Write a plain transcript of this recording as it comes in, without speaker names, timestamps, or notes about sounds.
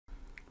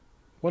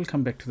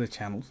Welcome back to the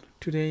channel.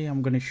 Today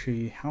I'm going to show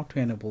you how to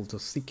enable the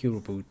secure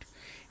boot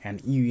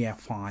and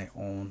UEFI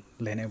on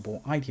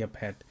Lenovo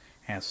Ideapad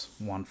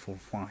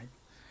S145.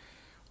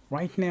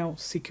 Right now,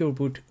 secure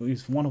boot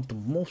is one of the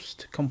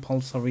most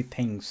compulsory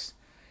things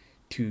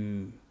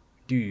to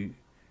do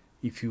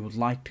if you would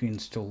like to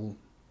install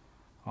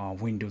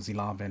Windows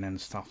 11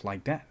 and stuff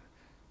like that.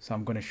 So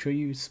I'm going to show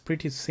you. It's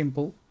pretty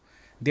simple.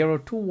 There are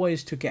two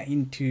ways to get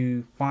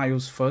into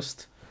BIOS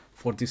first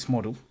for this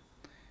model.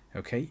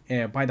 Okay,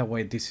 by the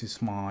way, this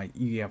is my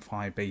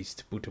UEFI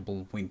based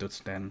bootable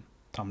Windows 10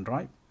 thumb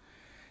drive.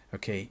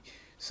 Okay,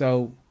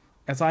 so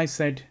as I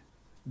said,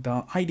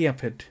 the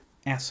Ideapad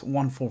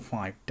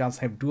S145 does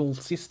have dual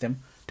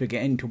system to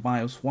get into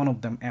BIOS, one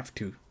of them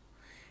F2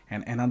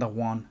 and another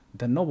one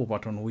the Lenovo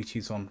button, which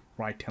is on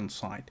right hand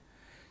side.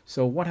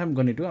 So what I'm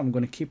going to do, I'm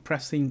going to keep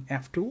pressing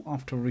F2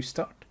 after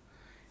restart,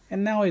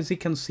 and now as you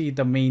can see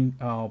the main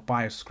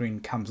BIOS screen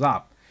comes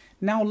up.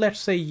 Now let's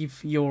say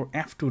if your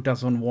F2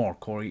 doesn't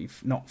work or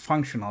if not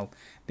functional,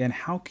 then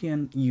how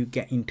can you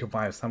get into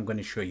BIOS? I'm going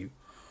to show you.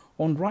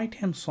 On right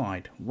hand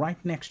side, right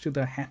next to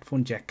the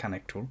headphone jack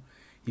connector,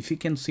 if you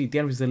can see,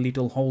 there is a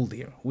little hole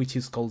there which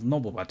is called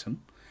Lenovo button.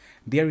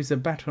 There is a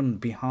button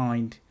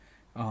behind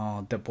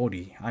the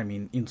body, I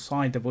mean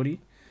inside the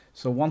body.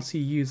 So once you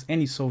use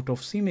any sort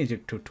of SIM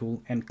ejector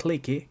tool and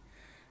click it,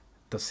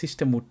 the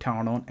system would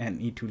turn on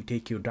and it will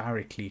take you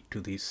directly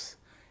to this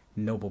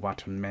Lenovo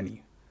button menu.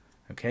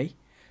 Okay,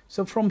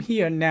 so from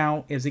here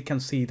now, as you can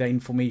see the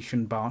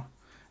information bar,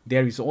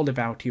 there is all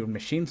about your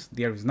machines.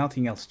 There is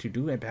nothing else to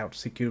do about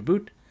secure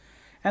boot,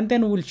 and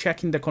then we'll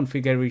check in the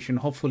configuration.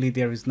 Hopefully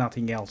there is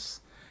nothing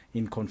else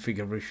in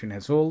configuration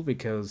as well,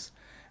 because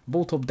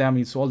both of them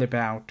is all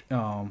about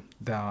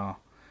the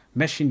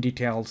machine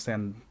details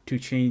and to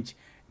change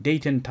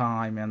date and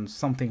time and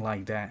something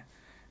like that.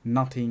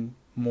 Nothing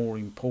more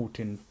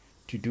important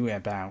to do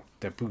about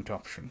the boot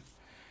option.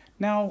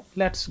 Now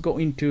let's go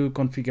into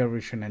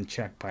configuration and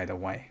check, by the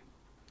way.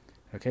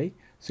 Okay,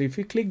 so if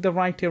you click the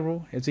right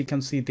arrow, as you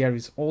can see, there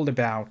is all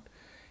about,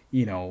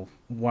 you know,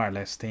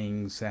 wireless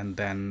things and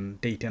then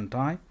date and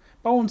time.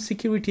 But on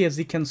security, as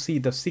you can see,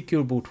 the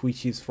secure boot,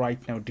 which is right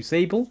now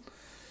disabled.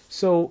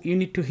 So you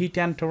need to hit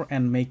enter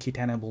and make it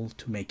enable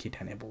to make it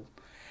enable.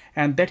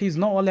 And that is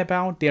not all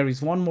about. There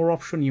is one more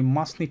option you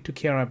must need to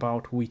care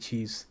about, which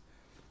is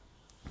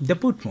the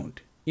boot mode.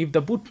 If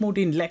the boot mode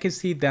in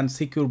legacy, then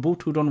secure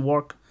boot wouldn't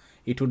work.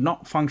 It would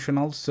not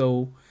functional.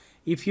 So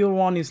if your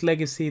one is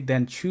legacy,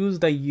 then choose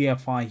the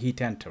UEFI, hit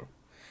enter.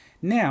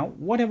 Now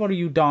whatever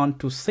you done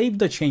to save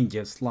the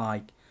changes,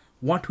 like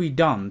what we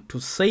done to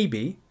save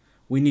it,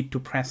 we need to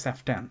press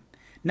F10.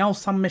 Now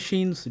some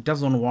machines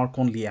doesn't work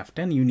only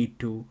F10. You need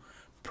to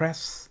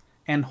press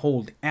and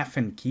hold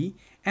Fn key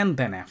and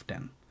then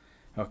F10.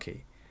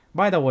 Okay,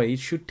 by the way, it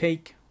should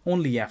take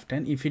only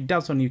F10. If it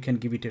doesn't, you can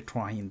give it a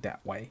try in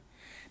that way.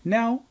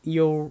 Now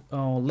your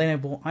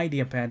Lenovo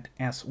Ideapad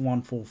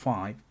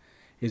S145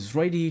 is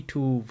ready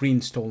to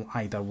reinstall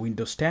either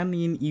Windows 10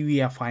 in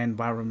UEFI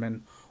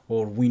environment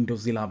or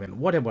Windows 11,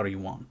 whatever you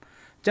want.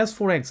 Just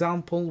for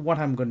example, what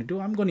I'm going to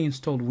do, I'm going to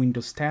install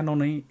Windows 10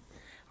 on it.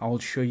 I'll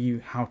show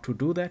you how to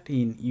do that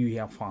in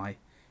UEFI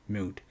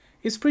mode.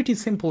 It's pretty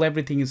simple,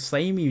 everything is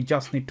same. You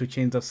just need to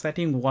change the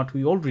setting, what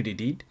we already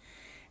did.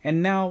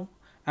 And now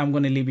I'm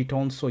going to leave it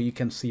on so you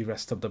can see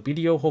rest of the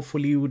video.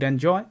 Hopefully you would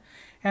enjoy.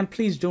 And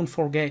please don't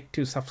forget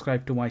to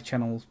subscribe to my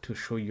channel to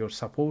show your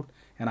support.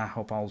 And I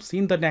hope I'll see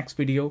you in the next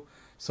video.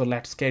 So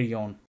let's carry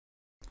on.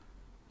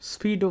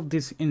 Speed of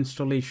this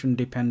installation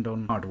depends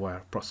on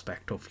hardware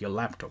prospect of your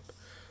laptop.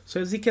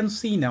 So as you can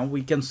see now,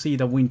 we can see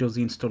the Windows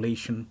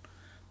installation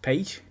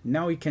page.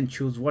 Now you can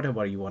choose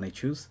whatever you want to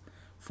choose.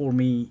 For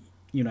me,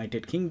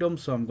 United Kingdom.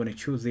 So I'm going to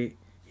choose it,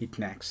 hit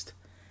next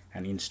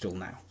and install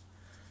now.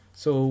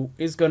 So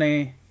it's going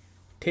to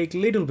take a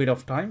little bit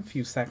of time,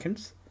 few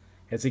seconds.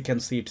 As you can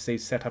see, it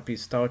says setup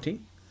is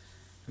starting.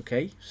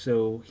 Okay,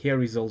 so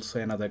here is also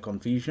another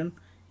confusion.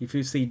 If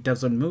you see it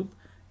doesn't move,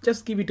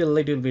 just give it a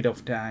little bit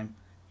of time.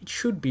 It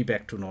should be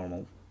back to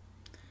normal.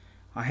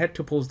 I had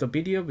to pause the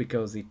video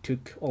because it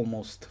took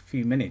almost a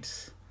few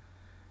minutes.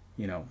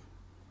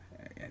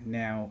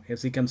 Now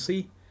as you can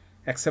see,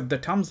 accept the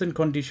terms and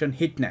condition,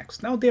 hit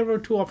next. Now there are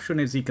two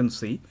options, as you can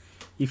see.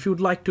 If you'd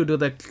like to do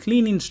the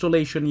clean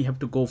installation, you have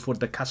to go for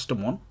the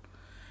custom one.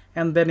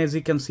 And then as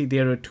you can see,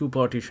 there are two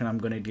partitions. I'm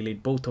going to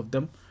delete both of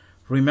them.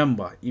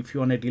 Remember, if you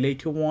want to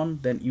delete your one,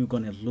 then you're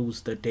going to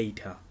lose the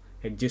data,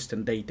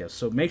 existing data.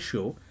 So make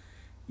sure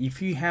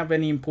if you have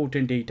any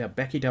important data,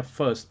 back it up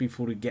first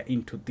before you get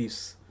into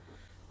this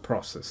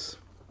process.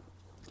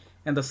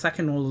 And the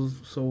second one,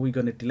 so we're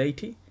going to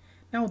delete it.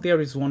 Now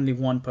there is only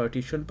one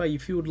partition, but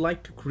if you would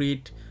like to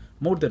create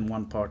more than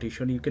one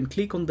partition, you can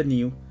click on the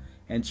new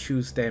and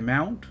choose the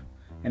amount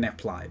and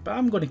apply. But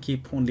I'm going to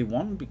keep only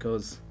one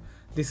because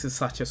this is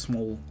such a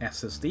small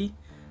SSD.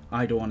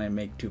 I don't want to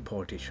make two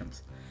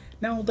partitions.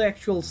 Now the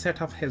actual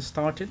setup has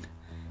started.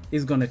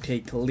 It's going to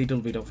take a little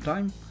bit of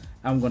time.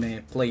 I'm going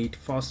to play it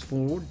fast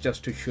forward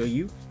just to show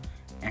you,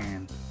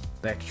 and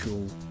the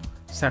actual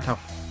setup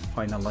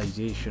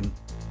finalization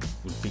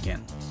would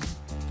begin.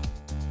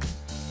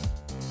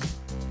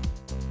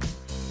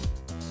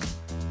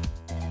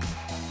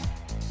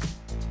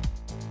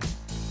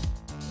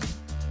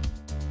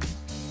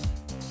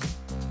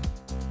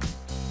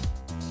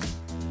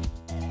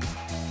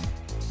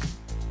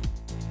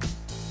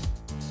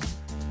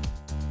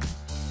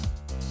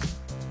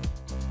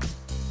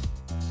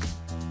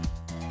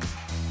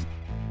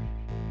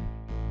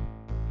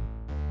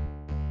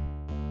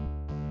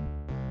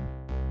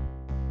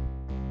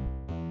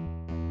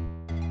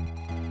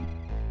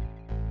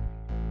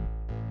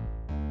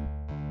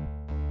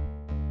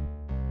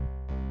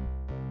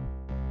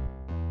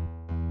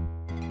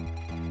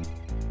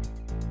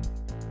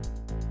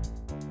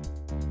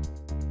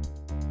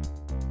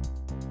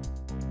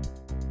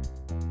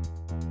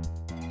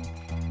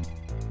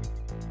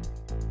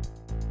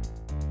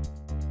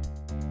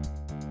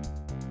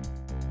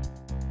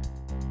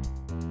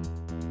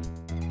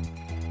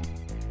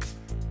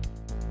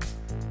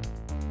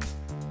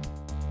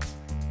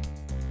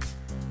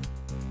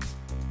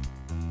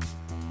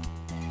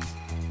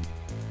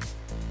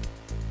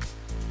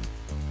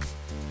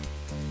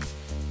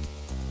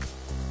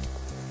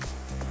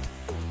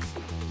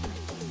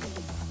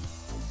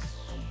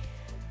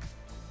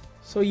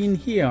 So in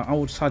here I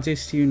would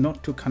suggest you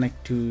not to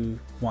connect to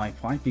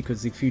Wi-Fi,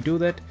 because if you do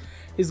that,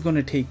 it's going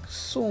to take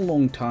so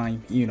long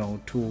time, you know,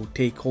 to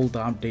take all the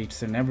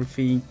updates and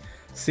everything,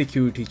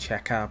 security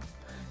checkup,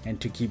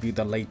 and to give you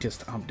the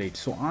latest update.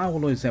 So I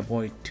always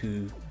avoid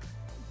to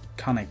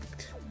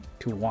connect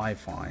to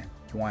Wi-Fi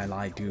while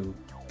I do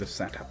the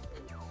setup.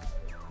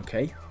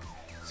 Okay,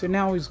 so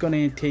now it's going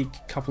to take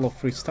a couple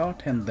of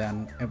restart and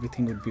then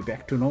everything will be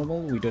back to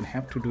normal. We don't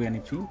have to do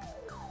anything.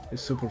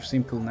 It's super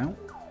simple now.